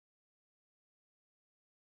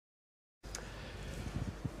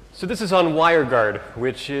So this is on WireGuard,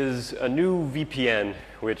 which is a new VPN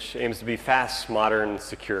which aims to be fast, modern,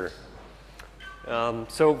 secure.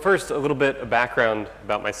 So first, a little bit of background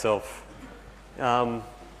about myself. My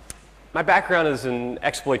background is in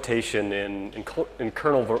exploitation in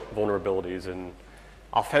kernel vulnerabilities and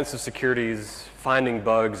offensive securities, finding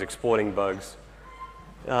bugs, exploiting bugs.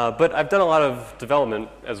 But I've done a lot of development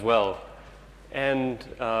as well. And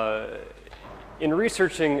in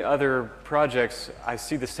researching other projects, I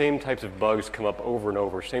see the same types of bugs come up over and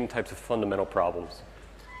over, same types of fundamental problems.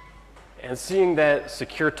 And seeing that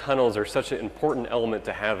secure tunnels are such an important element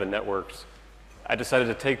to have in networks, I decided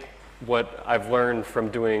to take what I've learned from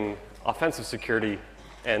doing offensive security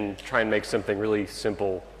and try and make something really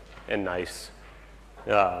simple and nice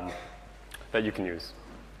that you can use.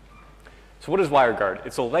 So what is WireGuard?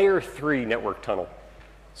 It's a layer 3 network tunnel.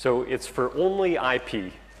 So it's for only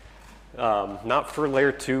IP. Not for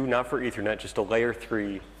layer 2, not for Ethernet, just a layer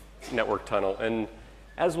 3 network tunnel. And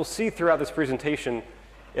as we'll see throughout this presentation,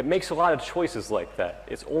 it makes a lot of choices like that.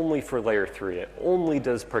 It's only for layer 3. It only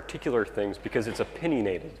does particular things because it's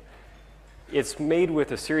opinionated. It's made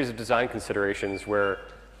with a series of design considerations where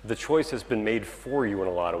the choice has been made for you in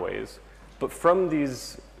a lot of ways. But from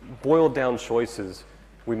these boiled down choices,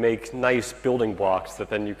 we make nice building blocks that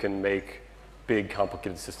then you can make big,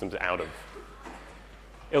 complicated systems out of.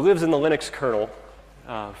 It lives in the Linuxkernel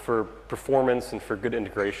for performance and for good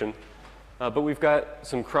integration. But we've got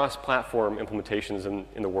some cross-platform implementations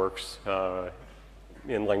in the works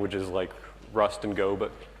in languages like Rust and Go.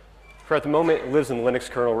 But for at the moment, it lives in the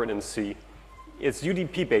Linuxkernel written in C. It's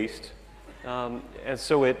UDP-based, and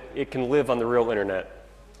so it can live on the real internet,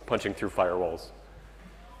 punching through firewalls.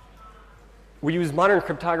 We use modern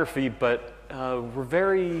cryptography, but we're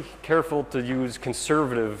very careful to use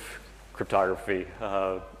conservative cryptography,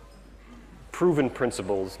 proven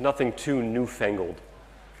principles, nothing too newfangled.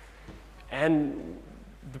 And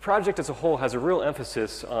the project as a whole has a real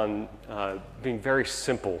emphasis on being very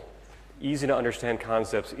simple, easy to understand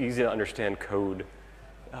concepts, easy to understand code,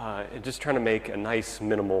 and just trying to make a nice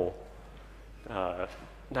minimal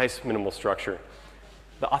structure.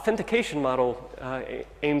 The authentication model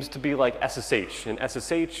aims to be like SSH. In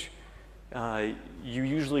SSH, you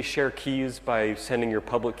usually share keys by sending your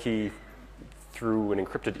public key through an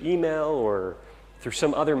encrypted email or through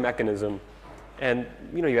some other mechanism. And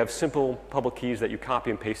you have simple public keys that you copy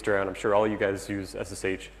and paste around. I'm sure all you guys use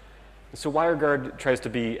SSH. So WireGuard tries to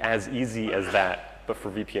be as easy as that, but for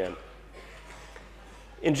VPN.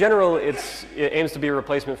 In general, it aims to be a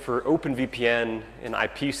replacement for OpenVPN and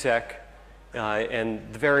IPsec and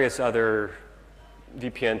the various other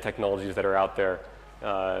VPN technologies that are out there.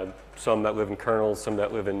 Some that live in kernels, some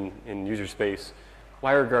that live in user space.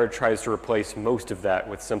 WireGuard tries to replace most of that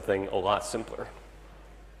with something a lot simpler.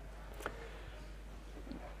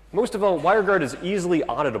 Most of all, WireGuard is easily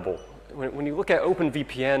auditable. When you look at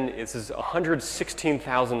OpenVPN, it's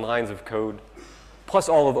 116,000 lines of code, plus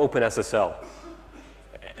all of OpenSSL.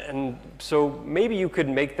 And so maybe you could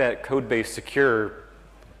make that code base secure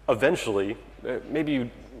eventually. Maybe you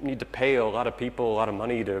need to pay a lot of people a lot of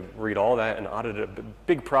money to read all that and audit a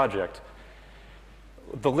big project.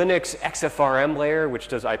 The Linux XFRM layer, which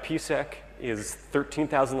does IPsec, is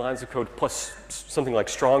 13,000 lines of code plus something like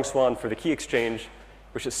Strong Swan for the key exchange,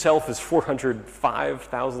 which itself is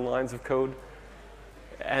 405,000 lines of code.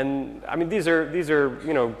 And I mean, these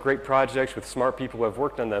are great projects with smart people who have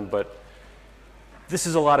worked on them, but this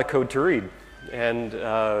is a lot of code to read. And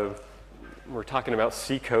we're talking about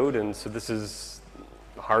C code, and so this is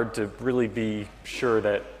hard to really be sure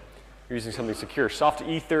that you're using something secure. Soft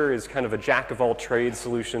Ether is kind of a jack-of-all-trades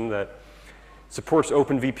solution that supports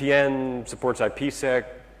OpenVPN, supports IPsec,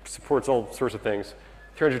 supports all sorts of things.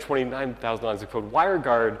 329,000 lines of code.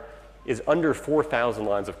 WireGuard is under 4,000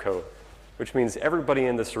 lines of code, which means everybody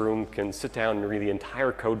in this room can sit down and read the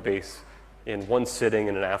entire code base in one sitting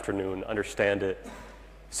in an afternoon, understand it.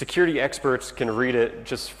 Security experts can read it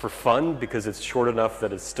just for fun because it's short enough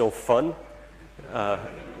that it's still fun,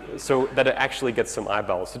 so that it actually gets some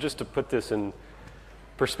eyeballs. So just to put this in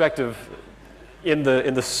perspective, in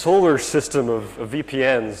the solar system of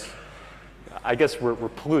VPNs, I guess we're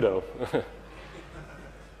Pluto.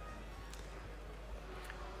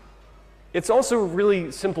 It's also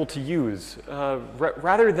really simple to use.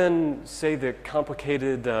 Rather than, say, the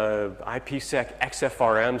complicated IPsec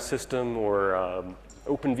XFRM system or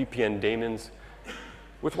OpenVPN daemons,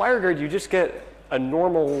 with WireGuard you just get a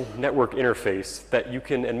normal network interface that you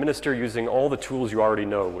can administer using all the tools you already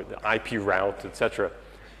know, with the IP route, etc.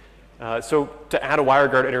 So to add a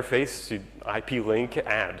WireGuard interface, you IP link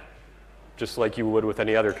add, just like you would with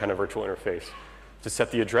any other kind of virtual interface. To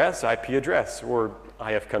set the address, IP address, or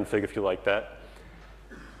ifconfig if you like that.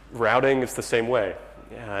 Routing, it's the same way.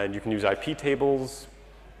 And you can use IP tables.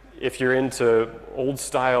 If you're into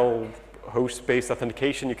old-style host-based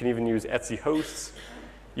authentication, you can even use Etsy hosts.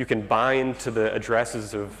 You can bind to the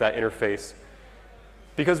addresses of that interface.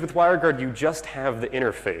 Because with WireGuard, you just have the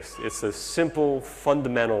interface. It's a simple,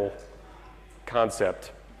 fundamental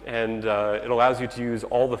concept. And it allows you to use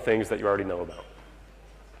all the things that you already know about.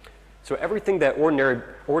 So everything that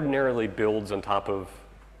ordinarily builds on top of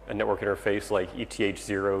a network interface like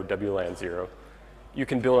ETH0, WLAN 0, you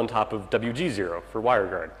can build on top of WG0 for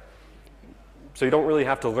WireGuard. So you don't really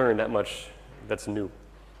have to learn that much that's new. On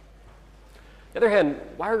the other hand,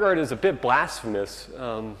 WireGuard is a bit blasphemous.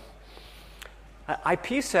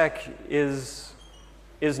 IPsec is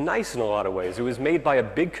nice in a lot of ways. It was made by a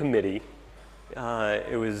big committee.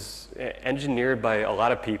 It was engineered by a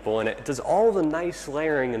lot of people, and it does all the nice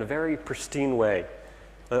layering in a very pristine way.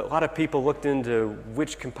 A lot of people looked into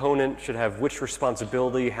which component should have which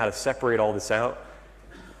responsibility, how to separate all this out.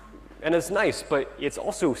 And it's nice, but it's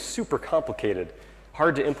also super complicated,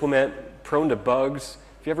 hard to implement, prone to bugs.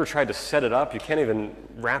 If you ever tried to set it up, you can't even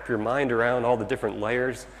wrap your mind around all the different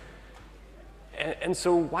layers. And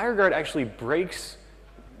so WireGuard actually breaks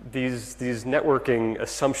these networking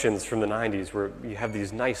assumptions from the 90s where you have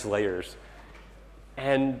these nice layers.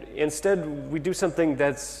 And instead, we do something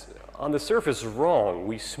that's on the surface wrong.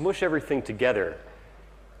 We smush everything together.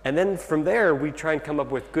 And then from there, we try and come up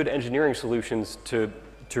with good engineering solutions to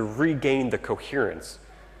regain the coherence.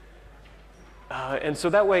 And so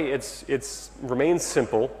that way, it remains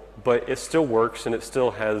simple, but it still works and it still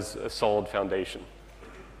has a solid foundation.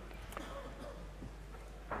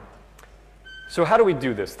 So how do we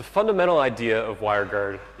do this? The fundamental idea of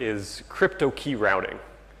WireGuard is cryptokey routing.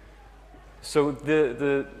 So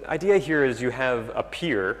the idea here is you have a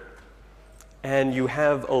peer, and you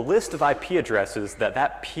have a list of IP addresses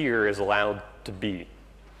that peer is allowed to be.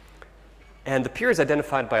 And the peer is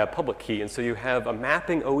identified by a public key, and so you have a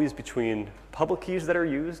mapping always between public keys that are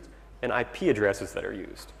used and IP addresses that are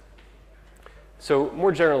used. So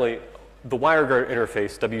more generally, the WireGuard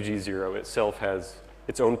interface, WG0 itself, has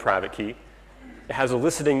its own private key. It has a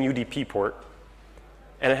eliciting UDP port,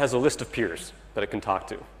 and it has a list of peers that it can talk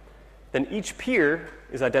to. Then each peer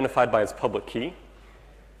is identified by its public key.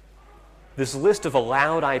 This list of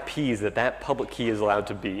allowed IPs that public key is allowed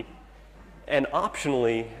to be, and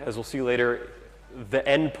optionally, as we'll see later, the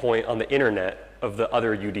endpoint on the internet of the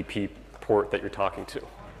other UDP port that you're talking to.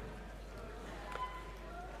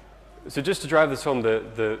 So just to drive this home,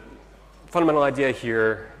 the fundamental idea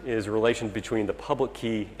here is a relation between the public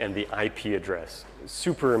key and the IP address.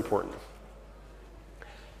 Super important.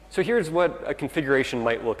 So here's what a configuration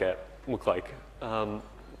might look like.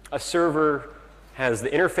 A server has the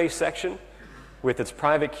interface section with its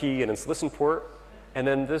private key and its listen port, and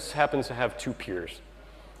then this happens to have two peers.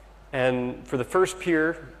 And for the first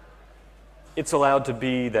peer, it's allowed to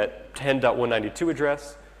be that 10.192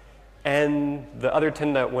 address, and the other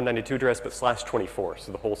 10.192 address, but /24,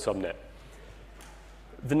 so the whole subnet.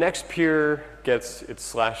 The next peer gets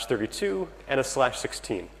its /32 and a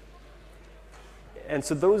 /16. And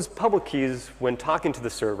so those public keys, when talking to the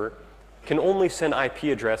server, can only send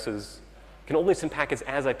IP addresses, can only send packets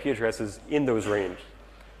as IP addresses in those range.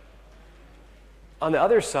 On the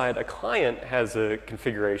other side, a client has a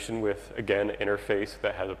configuration with, again, an interface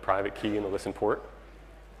that has a private key and a listen port.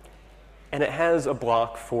 And it has a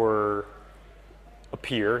block for a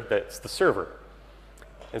peer that's the server.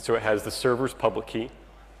 And so it has the server's public key.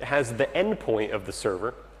 It has the endpoint of the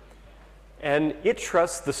server. And it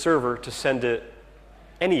trusts the server to send it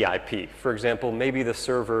any IP. For example, maybe the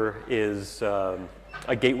server is a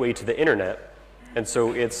gateway to the internet. And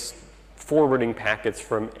so it's forwarding packets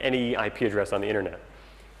from any IP address on the internet.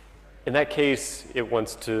 In that case, it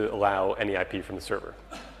wants to allow any IP from the server.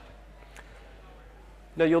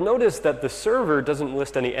 Now you'll notice that the server doesn't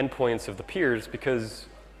list any endpoints of the peers because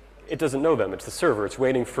it doesn't know them. It's the server. It's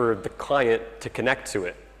waiting for the client to connect to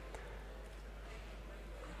it.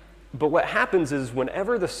 But what happens is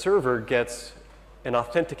whenever the server gets an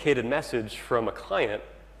authenticated message from a client,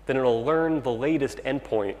 then it'll learn the latest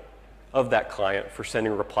endpoint of that client for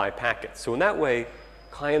sending reply packets. So in that way,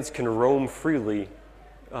 clients can roam freely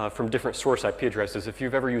from different source IP addresses. If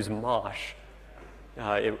you've ever used Mosh,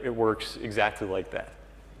 it works exactly like that.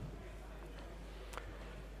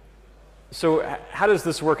 So how does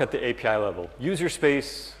this work at the API level? User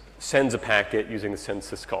space sends a packet using the send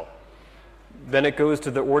syscall. Then it goes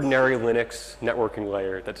to the ordinary Linux networking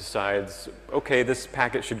layer that decides, OK, this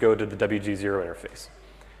packet should go to the WG0 interface.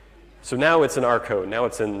 So now it's in our code. Now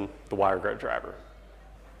it's in the WireGuard driver.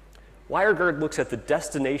 WireGuard looks at the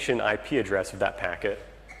destination IP address of that packet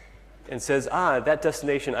and says, that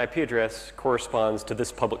destination IP address corresponds to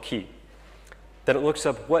this public key. Then it looks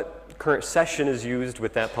up what current session is used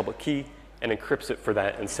with that public key and encrypts it for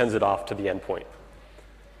that and sends it off to the endpoint.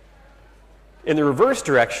 In the reverse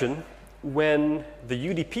direction, when the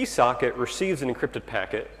UDP socket receives an encrypted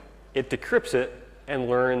packet, it decrypts it and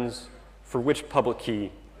learns for which public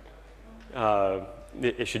key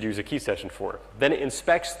it should use a key session for. Then it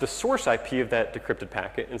inspects the source IP of that decrypted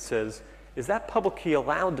packet and says, is that public key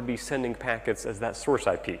allowed to be sending packets as that source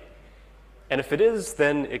IP? And if it is,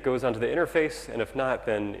 then it goes onto the interface, and if not,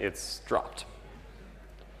 then it's dropped.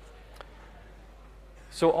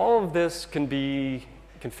 So all of this can be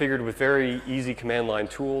configured with very easy command line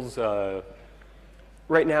tools.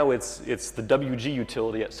 Right now, it's the WG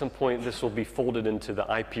utility. At some point, this will be folded into the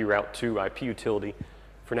IP route 2 IP utility.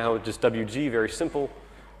 For now, just WG, very simple.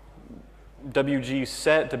 WG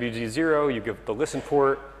set, WG 0, you give the listen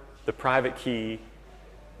port, the private key,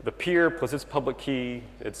 the peer plus its public key,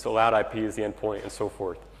 its allowed IP is the endpoint, and so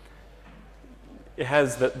forth. It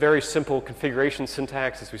has the very simple configuration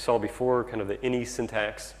syntax, as we saw before, kind of the ini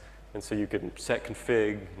syntax. And so you can set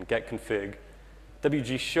config and get config.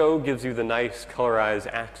 WG show gives you the nice colorized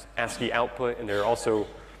ASCII output, and there are also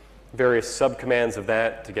various subcommands of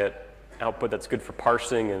that to get output that's good for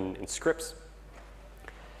parsing and scripts.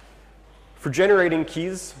 For generating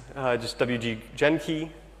keys, just WG gen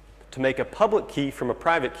key. To make a public key from a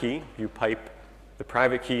private key, you pipe the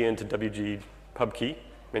private key into WG pub key,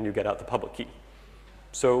 and you get out the public key.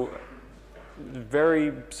 So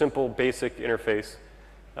very simple, basic interface.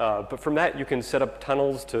 But from that, you can set up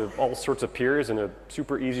tunnels to all sorts of peers in a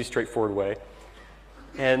super easy, straightforward way.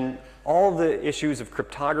 And all the issues of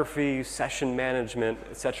cryptography, session management,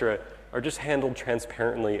 et cetera, are just handled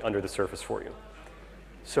transparently under the surface for you.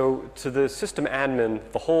 So to the system admin,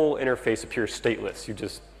 the whole interface appears stateless. You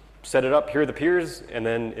just set it up, here are the peers, and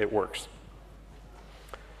then it works.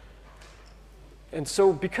 And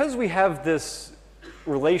so because we have this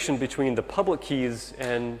relation between the public keys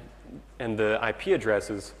and the IP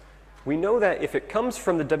addresses, we know that if it comes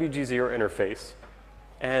from the WG0 interface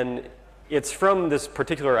and it's from this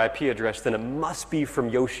particular IP address, then it must be from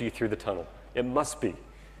Yoshi through the tunnel. It must be,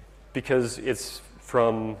 because it's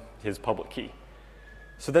from his public key.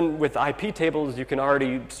 So then with IP tables, you can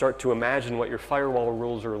already start to imagine what your firewall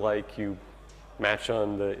rules are like. You match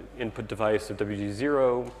on the input device of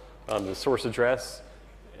WG0, on the source address,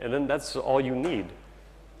 and then that's all you need.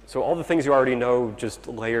 So all the things you already know just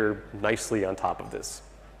layer nicely on top of this.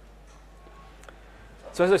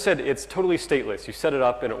 So as I said, it's totally stateless. You set it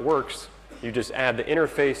up and it works. You just add the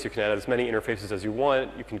interface. You can add as many interfaces as you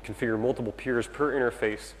want. You can configure multiple peers per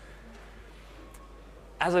interface.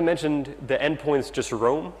 As I mentioned, the endpoints just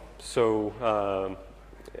roam. So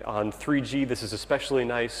on 3G, this is especially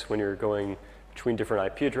nice when you're going between different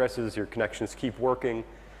IP addresses. Your connections keep working.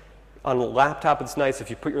 On a laptop, it's nice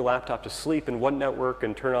if you put your laptop to sleep in one network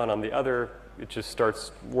and turn on the other. It just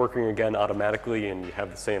starts working again automatically, and you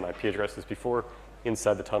have the same IP address as before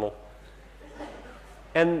inside the tunnel.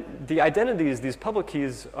 And the identities, these public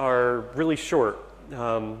keys, are really short.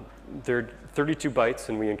 They're 32 bytes,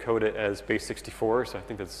 and we encode it as base 64, so I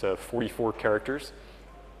think that's 44 characters.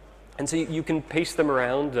 And so you can paste them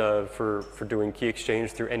around for doing key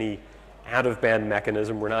exchange through any out-of-band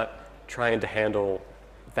mechanism. We're not trying to handle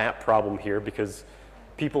that problem here, because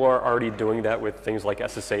people are already doing that with things like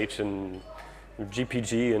SSH and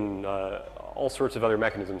GPG and all sorts of other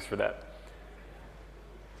mechanisms for that.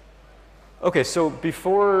 OK, so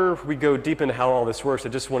before we go deep into how all this works, I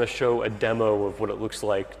just want to show a demo of what it looks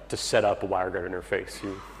like to set up a WireGuard interface.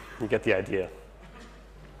 You get the idea.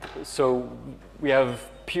 So we have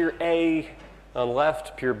peer A on the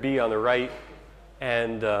left, peer B on the right,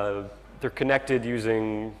 and they're connected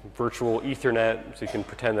using virtual Ethernet, so you can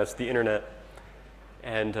pretend that's the internet.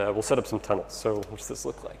 And we'll set up some tunnels. So what's this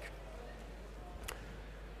look like?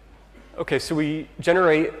 OK, so we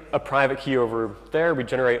generate a private key over there. We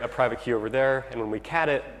generate a private key over there. And when we cat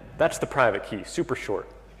it, that's the private key, super short.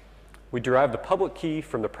 We derive the public key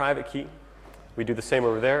from the private key. We do the same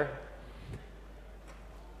over there.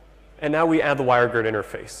 And now we add the WireGuard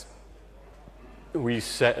interface. We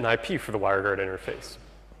set an IP for the WireGuard interface,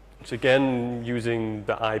 which again, using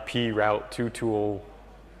the IP route 2 tool,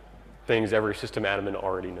 things every system admin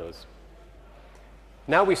already knows.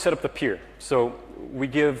 Now we set up the peer. So we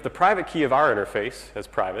give the private key of our interface as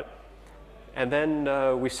private, and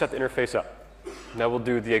then we set the interface up. Now we'll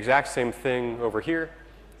do the exact same thing over here.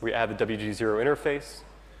 We add the WG0 interface.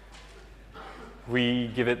 We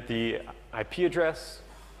give it the IP address.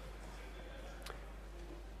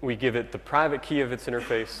 We give it the private key of its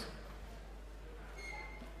interface.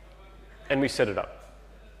 and we set it up.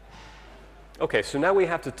 Okay, so now we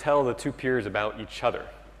have to tell the two peers about each other.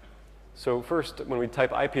 So first, when we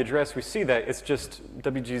type IP address, we see that it's just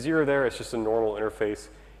WG0 there. It's just a normal interface.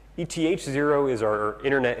 ETH0 is our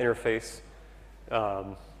internet interface,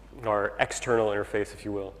 our external interface, if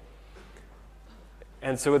you will.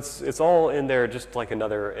 And so it's all in there just like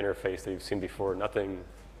another interface that you've seen before, nothing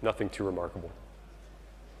too remarkable.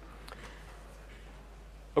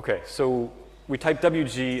 Okay, so we type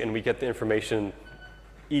WG and we get the information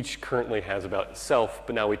each currently has about itself,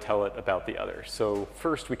 but now we tell it about the other. So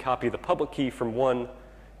first we copy the public key from one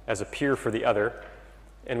as a peer for the other,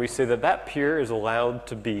 and we say that that peer is allowed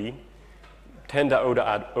to be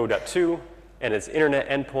 10.0.0.2, and its internet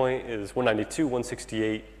endpoint is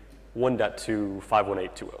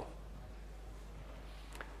 192.168.1.2.518.20.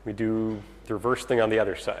 We do the reverse thing on the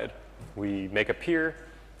other side. We make a peer,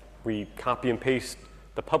 we copy and paste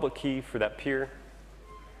the public key for that peer.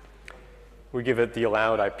 We give it the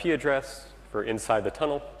allowed IP address for inside the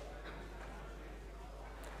tunnel.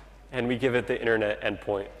 And we give it the internet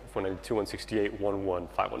endpoint,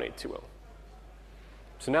 192.168.1.1.518.20.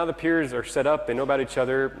 So now the peers are set up, they know about each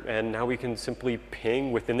other, and now we can simply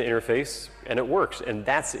ping within the interface, and it works, and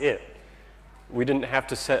that's it. We didn't have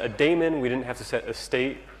to set a daemon, we didn't have to set a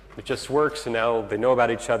state. It just works, and now they know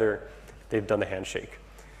about each other, they've done the handshake.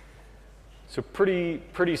 So pretty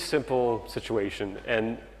simple situation,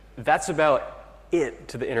 and that's about it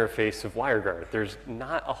to the interface of WireGuard. There's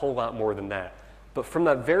not a whole lot more than that. But from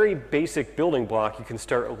that very basic building block, you can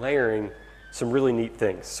start layering some really neat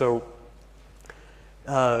things. So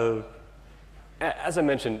as I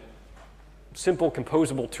mentioned, simple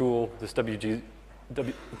composable tool, this WG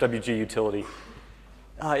utility.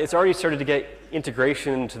 It's already started to get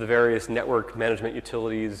integration to the various network management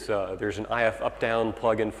utilities. There's an IF up-down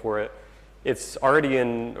plugin for it. It's already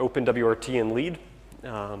in OpenWRT and Lead.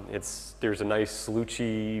 There's a nice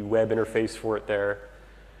Lucci web interface for it there.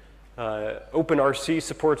 OpenRC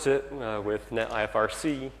supports it with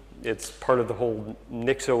NetIFRC. It's part of the whole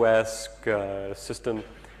NixOS system.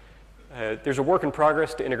 There's a work in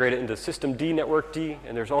progress to integrate it into systemd-networkd,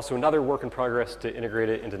 and there's also another work in progress to integrate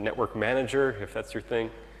it into Network Manager, if that's your thing.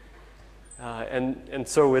 And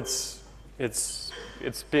so it's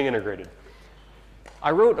being integrated. I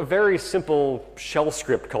wrote a very simple shell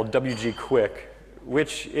script called WG-Quick,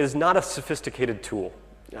 which is not a sophisticated tool.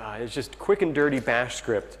 It's just quick and dirty bash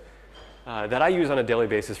script that I use on a daily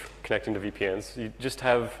basis for connecting to VPNs. You just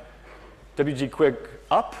have WG-Quick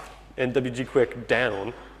up and WG-Quick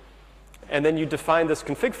down, and then you define this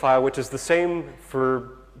config file, which is the same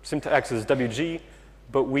for syntax as WG,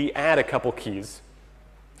 but we add a couple keys.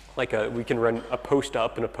 Like we can run a post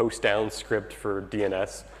up and a post down script for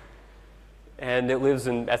DNS. And it lives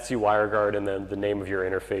in etc WireGuard and then the name of your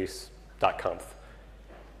interface .conf.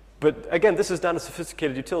 But again, this is not a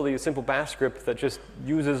sophisticated utility, a simple bash script that just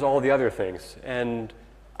uses all the other things. And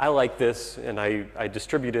I like this, and I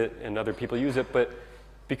distribute it, and other people use it. But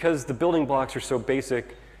because the building blocks are so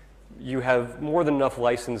basic, you have more than enough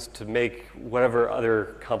license to make whatever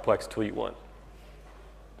other complex tool you want.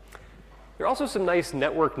 There are also some nice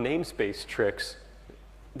network namespace tricks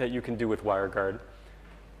that you can do with WireGuard.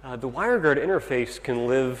 The WireGuard interface can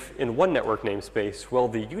live in one network namespace, while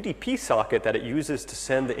the UDP socket that it uses to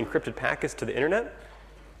send the encrypted packets to the internet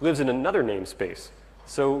lives in another namespace.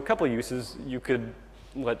 So a couple of uses. You could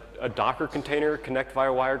let a Docker container connect via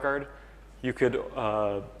WireGuard. You could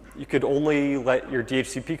only let your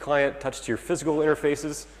DHCP client touch to your physical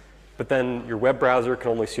interfaces, but then your web browser can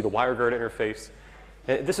only see the WireGuard interface.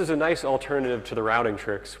 And this is a nice alternative to the routing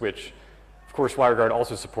tricks, which of course WireGuard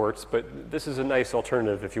also supports, but this is a nice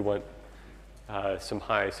alternative if you want some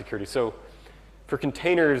high security. So for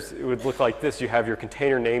containers, it would look like this. You have your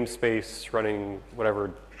container namespace running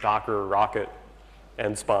whatever Docker or Rocket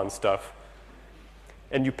and spawn stuff.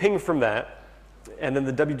 And you ping from that, and then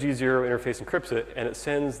the WG0 interface encrypts it, and it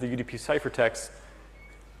sends the UDP ciphertext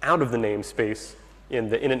out of the namespace in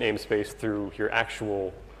the init namespace through your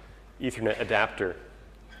actual Ethernet adapter.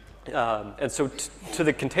 And so to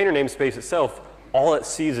the container namespace itself, all it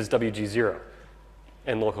sees is WG0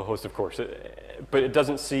 and localhost, of course. But it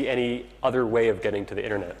doesn't see any other way of getting to the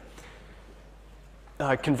internet.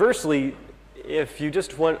 Conversely, if you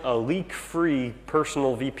just want a leak-free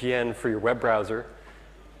personal VPN for your web browser,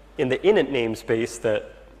 in the init namespace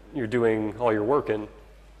that you're doing all your work in,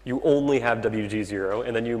 you only have WG0,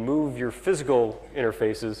 and then you move your physical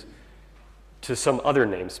interfaces to some other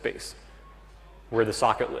namespace where the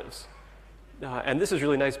socket lives. And this is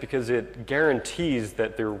really nice because it guarantees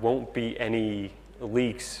that there won't be any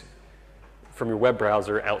leaks from your web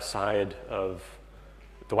browser outside of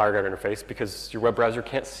the WireGuard interface because your web browser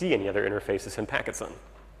can't see any other interface to send packets on.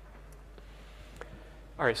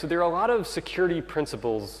 All right, so there are a lot of security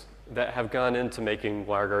principles that have gone into making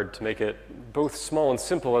WireGuard to make it both small and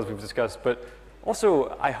simple, as we've discussed, but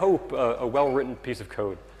also, I hope, a well-written piece of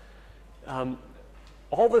code.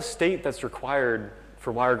 All the state that's required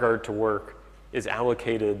for WireGuard to work is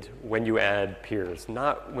allocated when you add peers,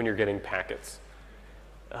 not when you're getting packets.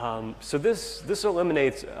 So this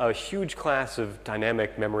eliminates a huge class of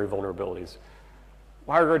dynamic memory vulnerabilities.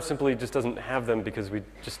 WireGuard simply just doesn't have them because we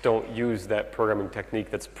just don't use that programming technique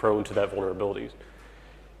that's prone to that vulnerability.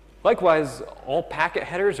 Likewise, all packet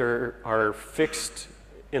headers are fixed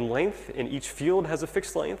in length, and each field has a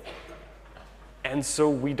fixed length. And so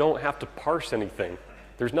we don't have to parse anything.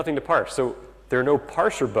 There's nothing to parse. So there are no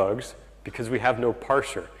parser bugs because we have no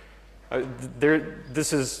parser.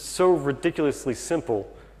 This is so ridiculously simple,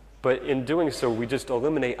 but in doing so, we just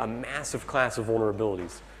eliminate a massive class of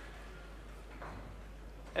vulnerabilities.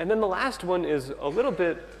 And then the last one is a little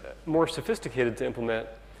bit more sophisticated to implement.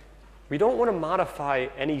 We don't want to modify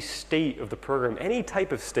any state of the program, any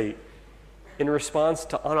type of state, in response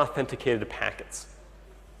to unauthenticated packets.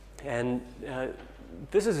 And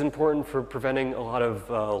this is important for preventing a lot of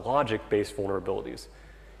logic-based vulnerabilities.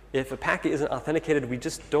 If a packet isn't authenticated, we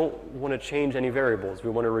just don't want to change any variables. We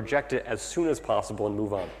want to reject it as soon as possible and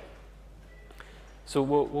move on. So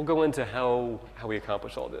we'll go into how we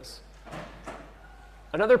accomplish all this.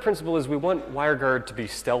 Another principle is we want WireGuard to be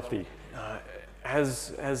stealthy.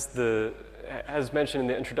 As mentioned in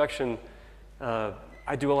the introduction,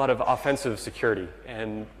 I do a lot of offensive security,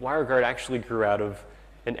 and WireGuard actually grew out of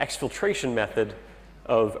an exfiltration method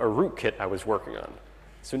of a rootkit I was working on.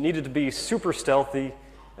 So it needed to be super stealthy,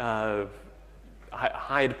 hide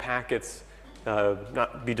packets,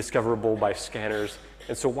 not be discoverable by scanners.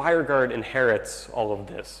 And so WireGuard inherits all of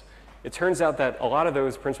this. It turns out that a lot of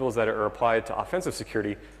those principles that are applied to offensive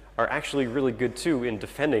security are actually really good too in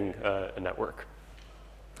defending a network.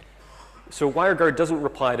 So WireGuard doesn't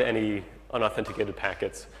reply to any unauthenticated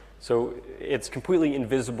packets. So it's completely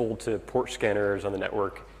invisible to port scanners on the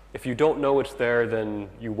network. If you don't know it's there, then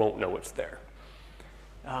you won't know it's there.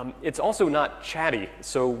 It's also not chatty.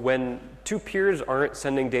 So when two peers aren't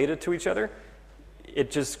sending data to each other, it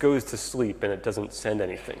just goes to sleep and it doesn't send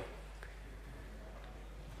anything.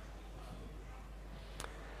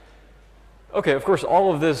 OK, of course,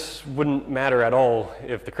 all of this wouldn't matter at all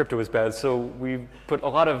if the crypto was bad. So we put a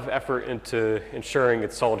lot of effort into ensuring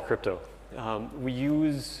it's solid crypto. We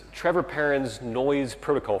use Trevor Perrin's noise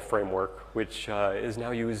protocol framework, which is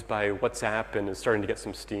now used by WhatsApp and is starting to get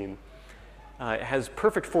some steam. It has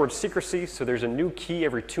perfect forward secrecy, so there's a new key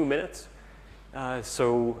every 2 minutes. If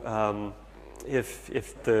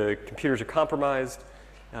the computers are compromised,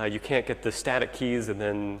 you can't get the static keys and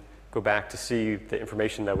then go back to see the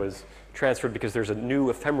information that was transferred because there's a new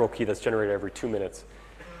ephemeral key that's generated every 2 minutes.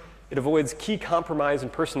 It avoids key compromise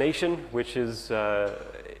impersonation, which is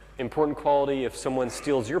important quality. If someone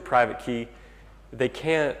steals your private key, they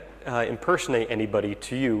can't impersonate anybody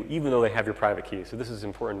to you, even though they have your private key. So this is an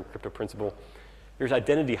important crypto principle. There's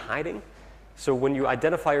identity hiding. So when you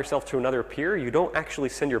identify yourself to another peer, you don't actually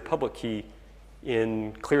send your public key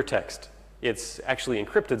in clear text. It's actually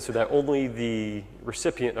encrypted so that only the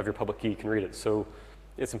recipient of your public key can read it. So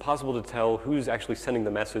it's impossible to tell who's actually sending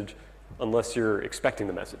the message unless you're expecting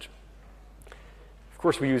the message. Of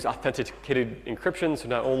course, we use authenticated encryption, so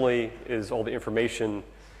not only is all the information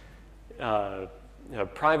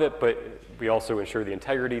private, but we also ensure the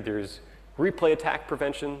integrity. There's replay attack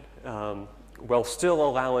prevention, while still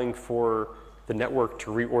allowing for the network to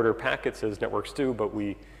reorder packets as networks do, but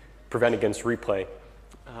we prevent against replay.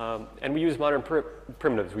 And we use modern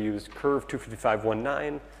primitives. We use curve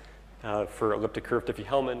 255.19 for elliptic curve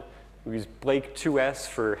Diffie-Hellman. We use Blake 2s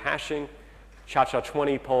for hashing,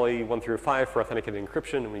 SHA-SHA-20 poly 135 for authenticated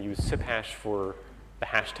encryption, and we use SIP-hash for the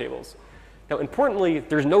hash tables. Now, importantly,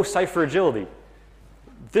 there's no cipher agility.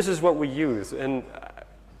 This is what we use. And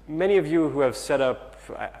many of you who have set up,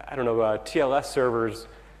 I don't know, TLS servers,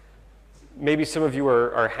 maybe some of you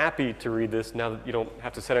are happy to read this now that you don't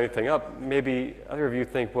have to set anything up. Maybe other of you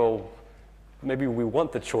think, well, maybe we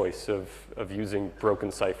want the choice of using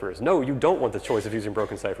broken ciphers. No, you don't want the choice of using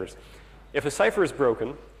broken ciphers. If a cipher is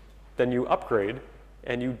broken, then you upgrade,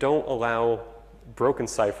 and you don't allow broken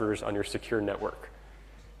ciphers on your secure network.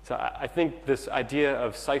 So I think this idea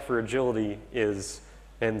of cipher agility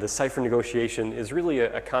and the cipher negotiation is really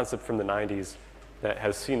a concept from the 90s that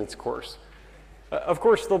has seen its course. Of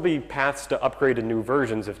course, there'll be paths to upgrade to new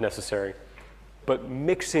versions if necessary, but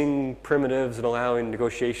mixing primitives and allowing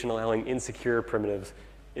negotiation, allowing insecure primitives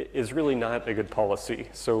is really not a good policy.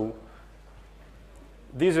 So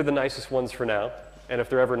These are the nicest ones for now, and if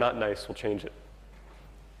they're ever not nice, we'll change it.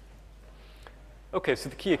 Okay, so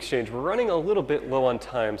the key exchange. We're running a little bit low on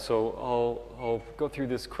time, so I'll go through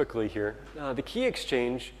this quickly here. The key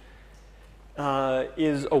exchange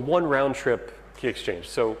is a one round-trip key exchange.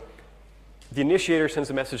 So the initiator sends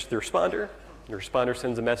a message to the responder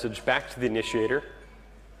sends a message back to the initiator.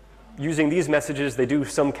 Using these messages, they do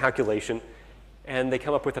some calculation, and they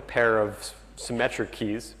come up with a pair of symmetric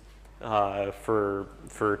keys for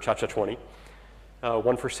cha-cha-20,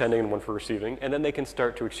 one for sending and one for receiving, and then they can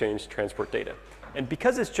start to exchange transport data. And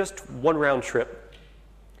because it's just one round trip,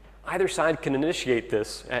 either side can initiate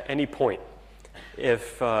this at any point.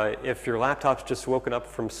 If your laptop's just woken up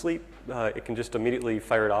from sleep, it can just immediately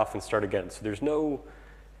fire it off and start again. So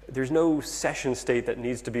there's no session state that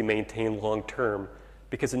needs to be maintained long term,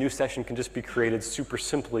 because a new session can just be created super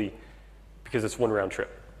simply because it's one round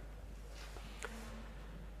trip.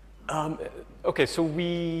 Okay, so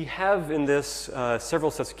we have in this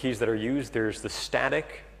several sets of keys that are used. There's the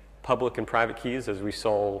static public and private keys, as we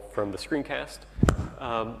saw from the screencast.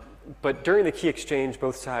 But during the key exchange,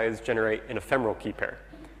 both sides generate an ephemeral key pair.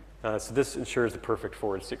 So this ensures the perfect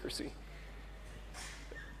forward secrecy.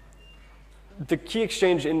 The key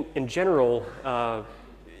exchange in general,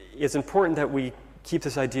 it's important that we keep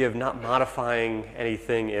this idea of not modifying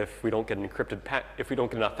anything if we don't get an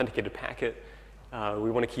authenticated packet.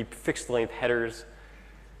 We want to keep fixed length headers.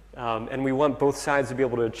 And we want both sides to be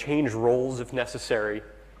able to change roles if necessary.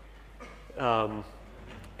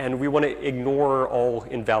 And we want to ignore all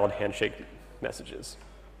invalid handshake messages.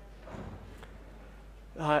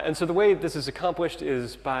 And so the way this is accomplished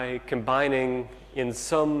is by combining in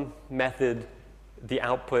some method the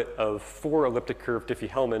output of 4 elliptic curve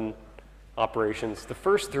Diffie-Hellman operations. The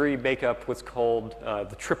first 3 make up what's called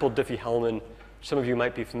the triple Diffie-Hellman. Some of you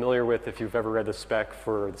might be familiar with if you've ever read the spec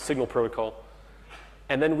for the signal protocol.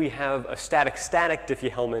 And then we have a static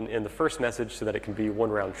Diffie-Hellman in the first message so that it can be one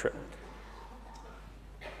round trip.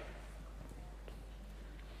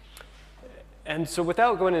 And so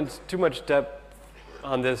without going into too much depth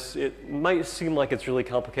on this, it might seem like it's really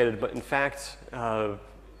complicated, but in fact,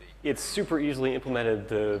 it's super easily implemented.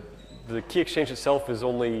 The key exchange itself is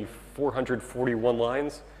only 441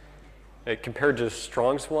 lines, compared to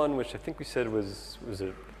Strong's one, which I think we said was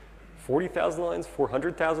it 40,000 lines,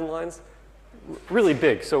 400,000 lines? Really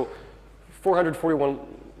big. So 441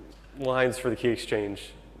 lines for the key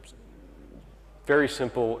exchange. Very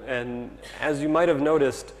simple. And as you might have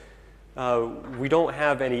noticed, we don't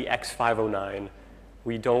have any X509.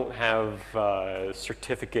 We don't have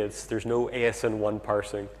certificates. There's no ASN1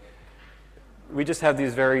 parsing. We just have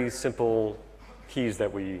these very simple keys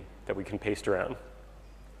that we can paste around.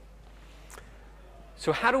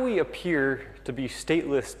 So how do we appear to be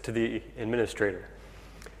stateless to the administrator?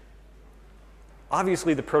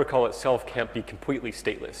 Obviously, the protocol itself can't be completely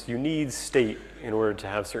stateless. You need state in order to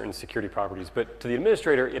have certain security properties. But to the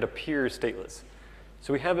administrator, it appears stateless.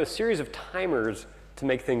 So we have a series of timers to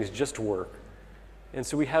make things just work. And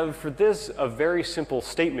so we have, for this, a very simple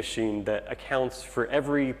state machine that accounts for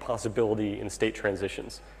every possibility in state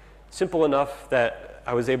transitions. Simple enough that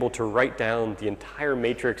I was able to write down the entire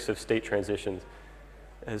matrix of state transitions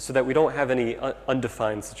so that we don't have any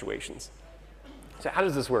undefined situations. So how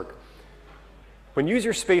does this work? When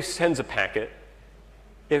user space sends a packet,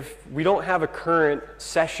 if we don't have a current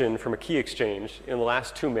session from a key exchange in the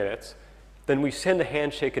last 2 minutes, then we send a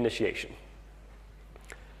handshake initiation.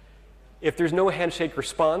 If there's no handshake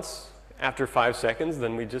response after 5 seconds,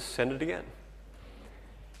 then we just send it again.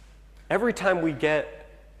 Every time we get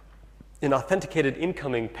an authenticated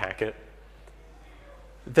incoming packet,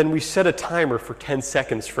 then we set a timer for 10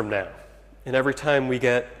 seconds from now. And every time we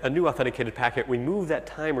get a new authenticated packet, we move that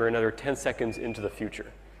timer another 10 seconds into the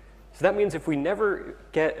future. So that means if we never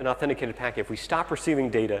get an authenticated packet, if we stop receiving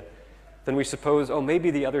data, then we suppose, oh,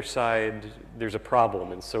 maybe the other side, there's a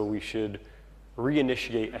problem, and so we should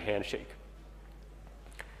reinitiate a handshake.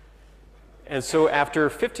 And so after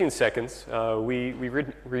 15 seconds, we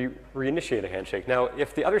reinitiate a handshake. Now,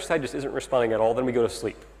 if the other side just isn't responding at all, then we go to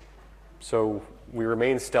sleep. So we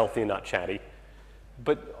remain stealthy and not chatty.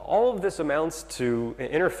 But all of this amounts to an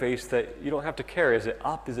interface that you don't have to care. Is it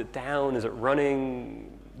up? Is it down? Is it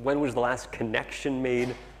running? When was the last connection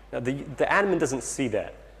made? Now, the admin doesn't see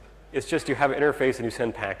that. It's just you have an interface and you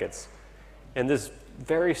send packets. And this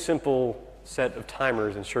very simple set of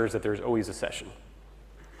timers ensures that there's always a session.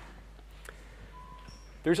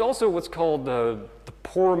 There's also what's called the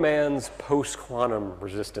poor man's post-quantum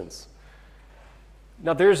resistance.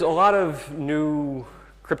 Now, there's a lot of new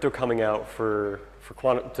crypto coming out to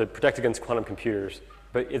protect against quantum computers,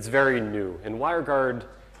 but it's very new. And WireGuard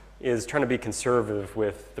is trying to be conservative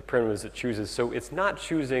with the primitives it chooses. So it's not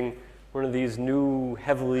choosing one of these new,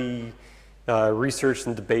 heavily researched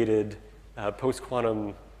and debated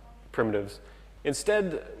post-quantum primitives.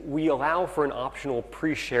 Instead, we allow for an optional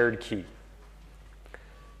pre-shared key.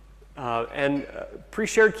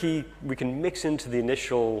 Pre-shared key, we can mix into the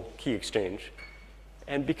initial key exchange.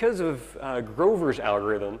 And because of Grover's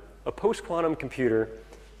algorithm, a post-quantum computer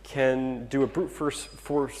can do a brute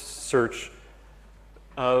force search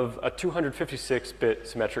of a 256-bit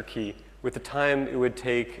symmetric key with the time it would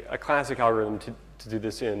take a classic algorithm to do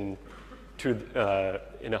this in a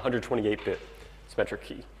 128-bit symmetric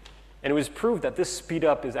key. And it was proved that this speed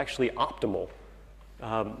up is actually optimal.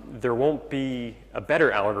 There won't be a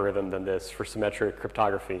better algorithm than this for symmetric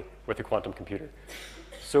cryptography with a quantum computer.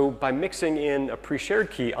 So by mixing in a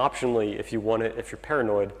pre-shared key optionally, if you want it, if you're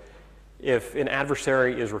paranoid, if an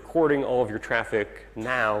adversary is recording all of your traffic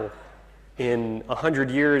now, in 100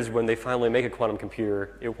 years when they finally make a quantum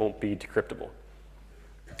computer, it won't be decryptable.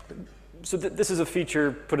 So this is a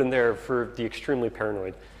feature put in there for the extremely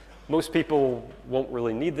paranoid. Most people won't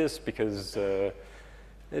really need this because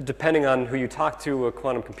depending on who you talk to, a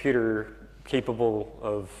quantum computer capable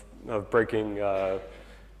of breaking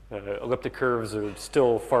elliptic curves are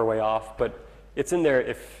still far way off, but it's in there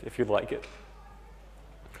if you'd like it.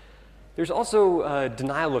 There's also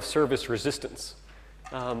denial-of-service resistance.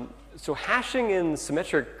 So hashing in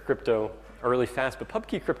symmetric crypto are really fast, but pub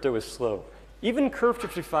key crypto is slow. Even Curve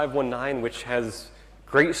 5519, which has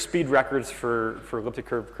great speed records for elliptic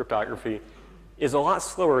curve cryptography, is a lot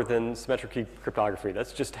slower than symmetric key cryptography.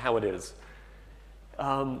 That's just how it is.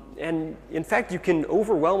 And in fact, you can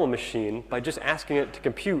overwhelm a machine by just asking it to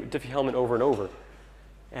compute Diffie-Hellman over and over.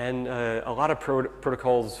 And a lot of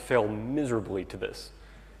protocols fail miserably to this.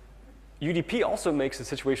 UDP also makes the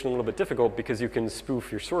situation a little bit difficult because you can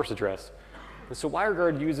spoof your source address. And so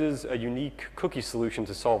WireGuard uses a unique cookie solution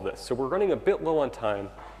to solve this. So we're running a bit low on time,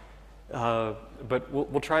 but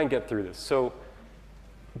we'll try and get through this. So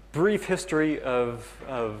brief history of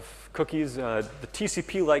cookies. The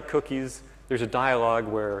TCP-like cookies, there's a dialogue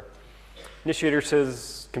where initiator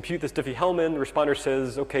says, compute this Diffie-Hellman. Responder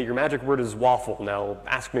says, OK, your magic word is waffle. Now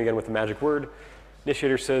ask me again with the magic word.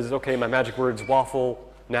 Initiator says, OK, my magic word's waffle.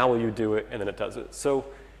 Now will you do it? And then it does it. So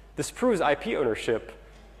this proves IP ownership,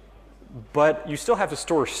 but you still have to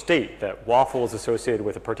store state that waffle is associated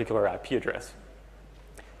with a particular IP address.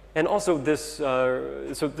 And also this,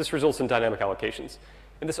 so this results in dynamic allocations.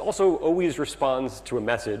 And this also always responds to a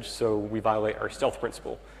message, so we violate our stealth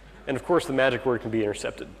principle. And of course, the magic word can be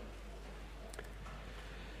intercepted.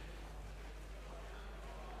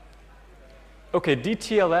 OK,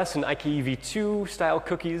 DTLS and IKEv2 style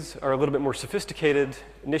cookies are a little bit more sophisticated.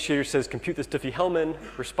 Initiator says, compute this Diffie-Hellman.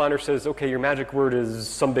 Responder says, OK, your magic word is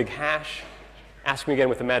some big hash. Ask me again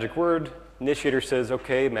with the magic word. Initiator says,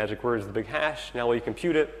 OK, magic word is the big hash. Now will you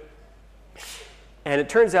compute it? And it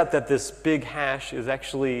turns out that this big hash is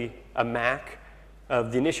actually a MAC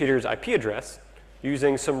of the initiator's IP address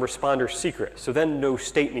using some responder secret. So then no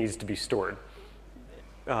state needs to be stored.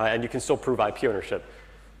 And you can still prove IP ownership.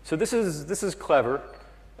 So this is clever,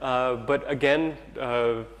 but again,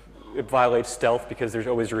 it violates stealth because there's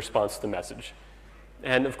always a response to the message.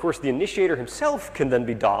 And of course, the initiator himself can then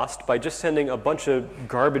be DOSed by just sending a bunch of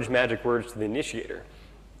garbage magic words to the initiator.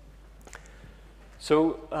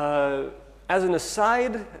 So as an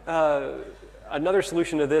aside, another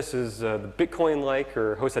solution to this is the Bitcoin-like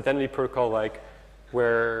or host identity protocol-like,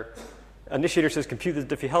 where initiator says, compute this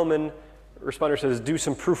Diffie-Hellman. Responder says, do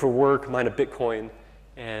some proof of work, mine a Bitcoin.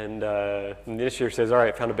 And the initiator says, all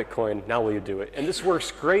right, found a Bitcoin, now will you do it? And this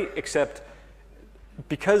works great, except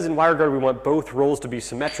because in WireGuard we want both roles to be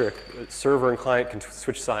symmetric, server and client can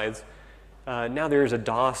switch sides, now there's a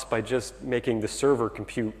DOS by just making the server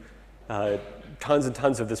compute tons and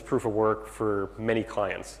tons of this proof of work for many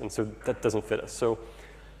clients. And so that doesn't fit us. So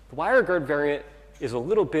the WireGuard variant is a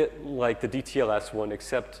little bit like the DTLS one,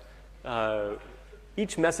 except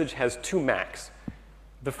each message has two MACs.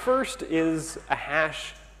 The first is a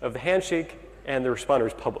hash of the handshake and the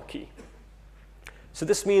responder's public key. So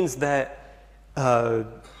this means that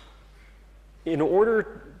in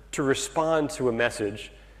order to respond to a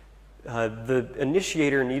message, the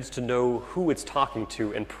initiator needs to know who it's talking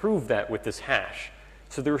to and prove that with this hash.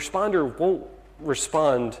 So the responder won't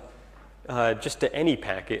respond just to any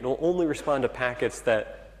packet. It'll only respond to packets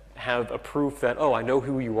that have a proof that, oh, I know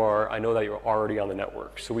who you are. I know that you're already on the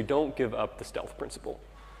network. So we don't give up the stealth principle.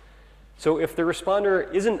 So if the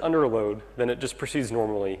responder isn't under load, then it just proceeds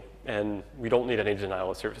normally, and we don't need any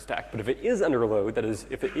denial-of-service attack. But if it is under load, that is,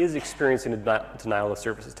 if it is experiencing a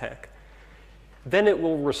denial-of-service attack, then it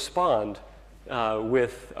will respond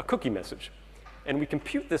with a cookie message. And we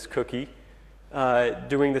compute this cookie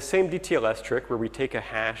doing the same DTLS trick where we take a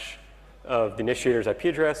hash of the initiator's IP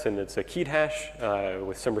address, and it's a keyed hash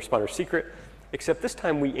with some responder secret, except this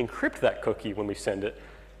time we encrypt that cookie when we send it,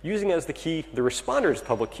 using as the key the responder's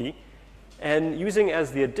public key, and using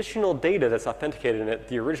as the additional data that's authenticated in it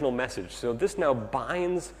the original message. So this now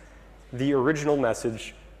binds the original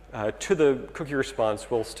message to the cookie response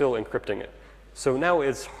while still encrypting it. So now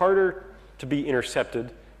it's harder to be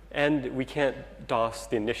intercepted, and we can't DOS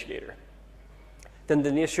the initiator. Then the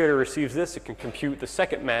initiator receives this. It can compute the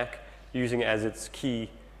second MAC using as its key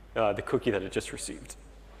the cookie that it just received.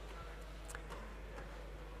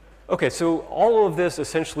 OK, so all of this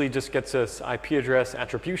essentially just gets us IP address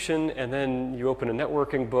attribution, and then you open a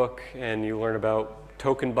networking book, and you learn about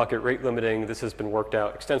token bucket rate limiting. This has been worked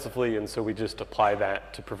out extensively, and so we just apply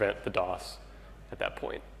that to prevent the DOS at that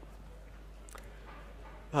point.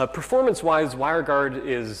 Performance-wise, WireGuard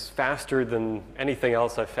is faster than anything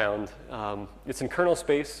else I've found. It's in kernel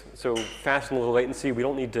space, so fast and low latency. We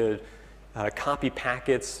don't need to copy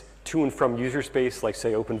packets to and from user space, like,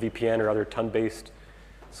 say, OpenVPN or other ton-based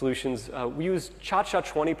solutions. We use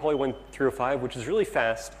SSH.20 Poly 1305, which is really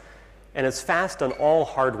fast, and it's fast on all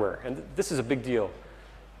hardware. And this is a big deal.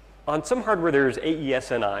 On some hardware, there's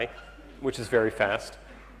AES-NI, which is very fast.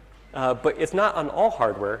 But it's not on all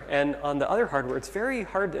hardware. And on the other hardware, it's very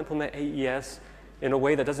hard to implement AES in a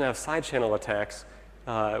way that doesn't have side channel attacks.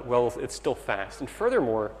 Well, it's still fast. And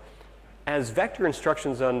furthermore, as vector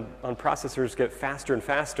instructions on processors get faster and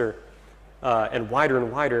faster and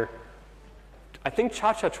wider, I think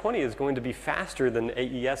SSH.20 is going to be faster than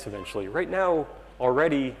AES eventually. Right now,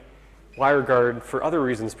 already, WireGuard, for other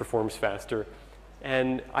reasons, performs faster.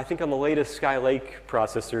 And I think on the latest Skylake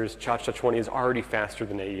processors, SSH.20 is already faster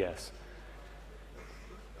than AES.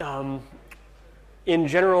 In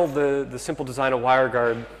general, the simple design of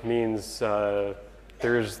WireGuard means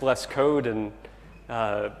there's less code. And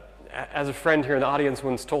as a friend here in the audience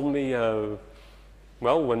once told me,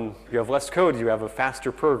 well, when you have less code, you have a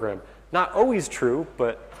faster program. Not always true,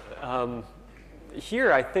 but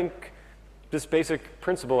here I think this basic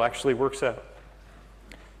principle actually works out.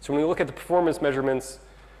 So when we look at the performance measurements,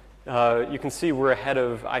 you can see we're ahead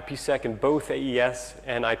of IPsec in both AES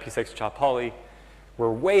and IPsec's Poly.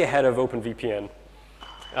 We're way ahead of OpenVPN.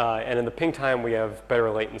 And in the ping time, we have better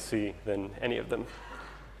latency than any of them.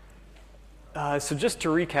 So just to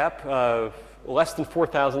recap, less than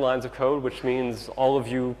 4,000 lines of code, which means all of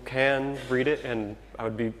you can read it. And I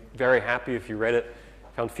would be very happy if you read it,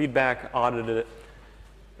 found feedback, audited it.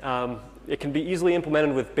 It can be easily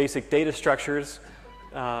implemented with basic data structures.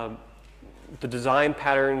 The design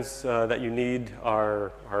patterns that you need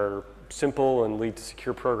are simple and lead to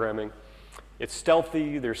secure programming. It's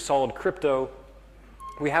stealthy. There's solid crypto.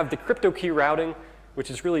 We have the cryptokey routing,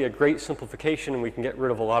 which is really a great simplification, and we can get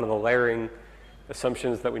rid of a lot of the layering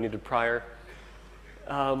assumptions that we needed prior.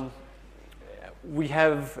 We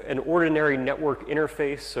have an ordinary network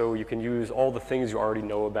interface, so you can use all the things you already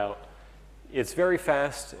know about. It's very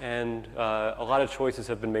fast, and a lot of choices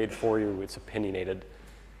have been made for you. It's opinionated.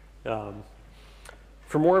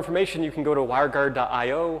 For more information, you can go to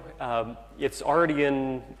wireguard.io. It's already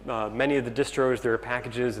in many of the distros. There are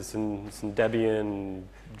packages. It's in Debian,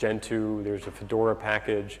 Gentoo. There's a Fedora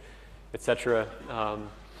package, etc.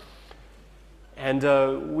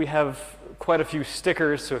 And we have quite a few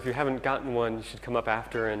stickers. So if you haven't gotten one, you should come up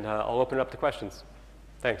after, and I'll open it up to questions.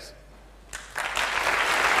 Thanks.